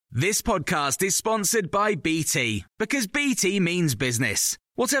This podcast is sponsored by BT, because BT means business.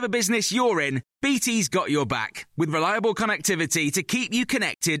 Whatever business you're in, BT's got your back, with reliable connectivity to keep you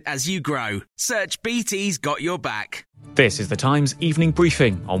connected as you grow. Search BT's got your back. This is the Times evening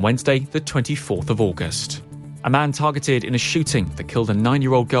briefing on Wednesday, the 24th of August. A man targeted in a shooting that killed a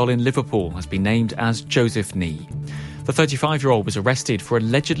 9-year-old girl in Liverpool has been named as Joseph Nee. The 35-year-old was arrested for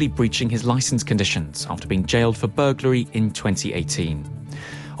allegedly breaching his licence conditions after being jailed for burglary in 2018.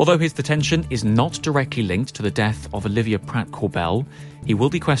 Although his detention is not directly linked to the death of Olivia Pratt-Korbel, he will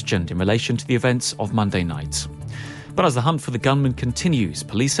be questioned in relation to the events of Monday night. But as the hunt for the gunman continues,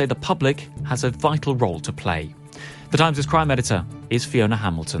 police say the public has a vital role to play. The Times' crime editor is Fiona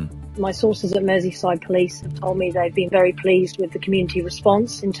Hamilton. My sources at Merseyside Police have told me they've been very pleased with the community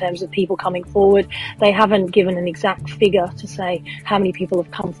response in terms of people coming forward. They haven't given an exact figure to say how many people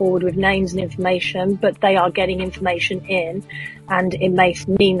have come forward with names and information, but they are getting information in, and it may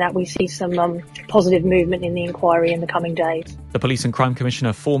mean that we see some positive movement in the inquiry in the coming days. The Police and Crime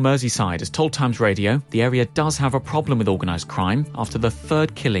Commissioner for Merseyside has told Times Radio the area does have a problem with organised crime after the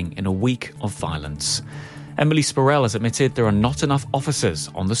third killing in a week of violence. Emily Sporell has admitted there are not enough officers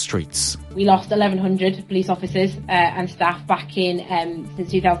on the streets. We lost 1,100 police officers and staff back in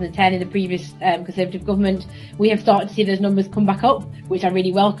since 2010 in the previous Conservative government. We have started to see those numbers come back up, which I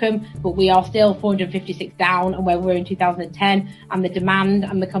really welcome, but we are still 456 down on where we were in 2010, and the demand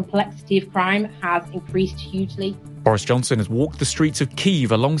and the complexity of crime has increased hugely. Boris Johnson has walked the streets of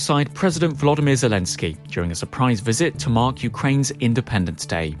Kyiv alongside President Volodymyr Zelensky during a surprise visit to mark Ukraine's Independence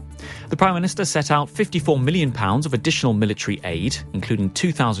Day. The Prime Minister set out £54 million of additional military aid, including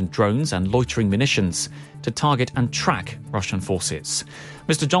 2,000 drones and loitering munitions, to target and track Russian forces.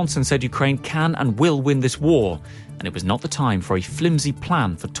 Mr Johnson said Ukraine can and will win this war, and it was not the time for a flimsy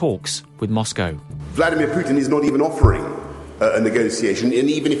plan for talks with Moscow. Vladimir Putin is not even offering a negotiation, and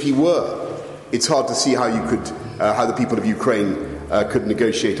even if he were, it's hard to see how the people of Ukraine could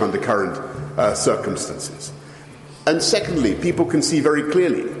negotiate under current circumstances. And secondly, people can see very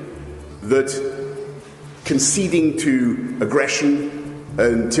clearly that conceding to aggression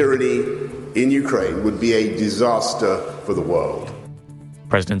and tyranny in Ukraine would be a disaster for the world.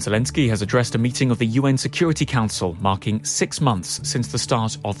 President Zelensky has addressed a meeting of the UN Security Council marking 6 months since the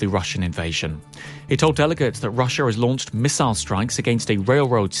start of the Russian invasion. He told delegates that Russia has launched missile strikes against a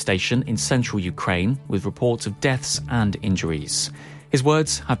railroad station in central Ukraine, with reports of deaths and injuries. His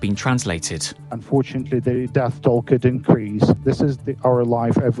words have been translated. Unfortunately, the death toll could increase. This is our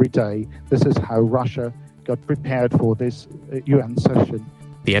life every day. This is how Russia got prepared for this UN session.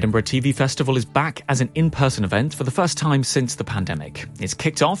 The Edinburgh TV Festival is back as an in-person event for the first time since the pandemic. It's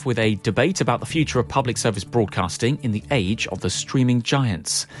kicked off with a debate about the future of public service broadcasting in the age of the streaming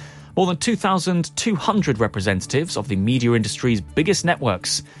giants. More than 2,200 representatives of the media industry's biggest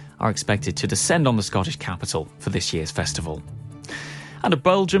networks are expected to descend on the Scottish capital for this year's festival. And a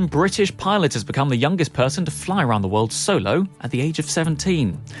Belgian-British pilot has become the youngest person to fly around the world solo at the age of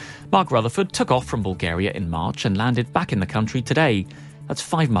 17. Mark Rutherford took off from Bulgaria in March and landed back in the country today. That's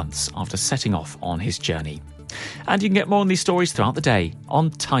 5 months after setting off on his journey. And you can get more on these stories throughout the day on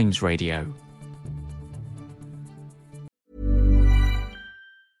Times Radio.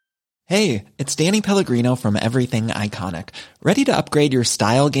 Hey, it's Danny Pellegrino from Everything Iconic. Ready to upgrade your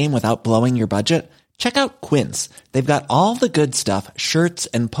style game without blowing your budget? Check out Quince. They've got all the good stuff, shirts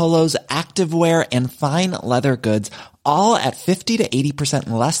and polos, activewear, and fine leather goods, all at 50 to 80%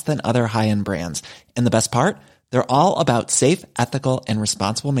 less than other high-end brands. And the best part? They're all about safe, ethical, and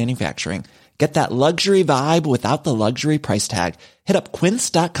responsible manufacturing. Get that luxury vibe without the luxury price tag. Hit up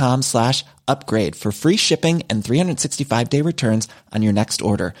quince.com/upgrade for free shipping and 365-day returns on your next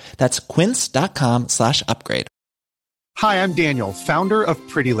order. That's quince.com/upgrade. Hi, I'm Daniel, founder of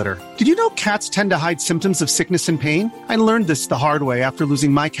Pretty Litter. Did you know cats tend to hide symptoms of sickness and pain? I learned this the hard way after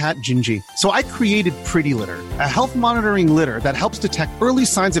losing my cat, Gingy. So I created Pretty Litter, a health monitoring litter that helps detect early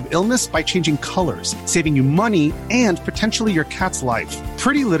signs of illness by changing colors, saving you money and potentially your cat's life.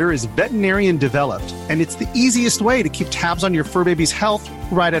 Pretty Litter is veterinarian developed, and it's the easiest way to keep tabs on your fur baby's health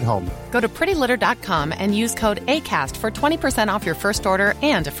right at home. Go to prettylitter.com and use code ACAST for 20% off your first order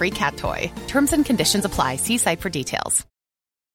and a free cat toy. Terms and conditions apply. See site for details.